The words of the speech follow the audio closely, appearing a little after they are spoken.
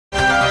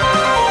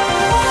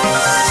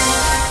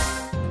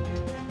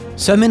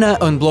Seminar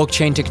on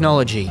Blockchain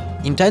Technology.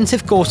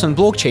 Intensive course on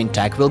blockchain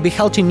tech will be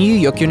held in New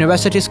York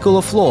University School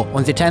of Law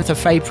on the 10th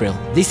of April.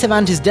 This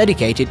event is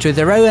dedicated to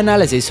the thorough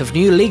analysis of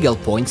new legal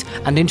points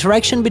and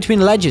interaction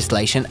between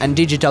legislation and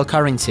digital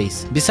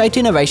currencies. Besides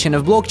innovation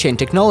of blockchain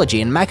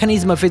technology and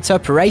mechanism of its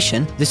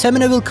operation, the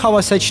seminar will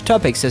cover such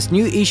topics as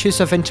new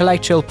issues of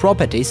intellectual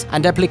properties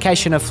and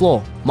application of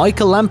law.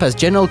 LEmpres,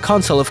 General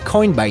Counsel of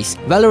Coinbase,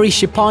 Valerie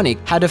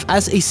SzczepAnik, Head of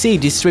SEC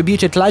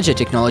Distributed Ledger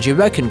Technology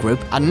Working Group,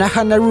 and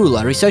NEha,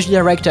 Research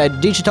Director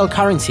at Digital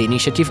Currency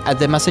Initiative at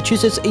the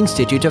Massachusetts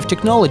Institute of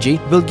Technology,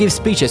 will give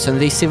speeches on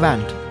this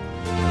event.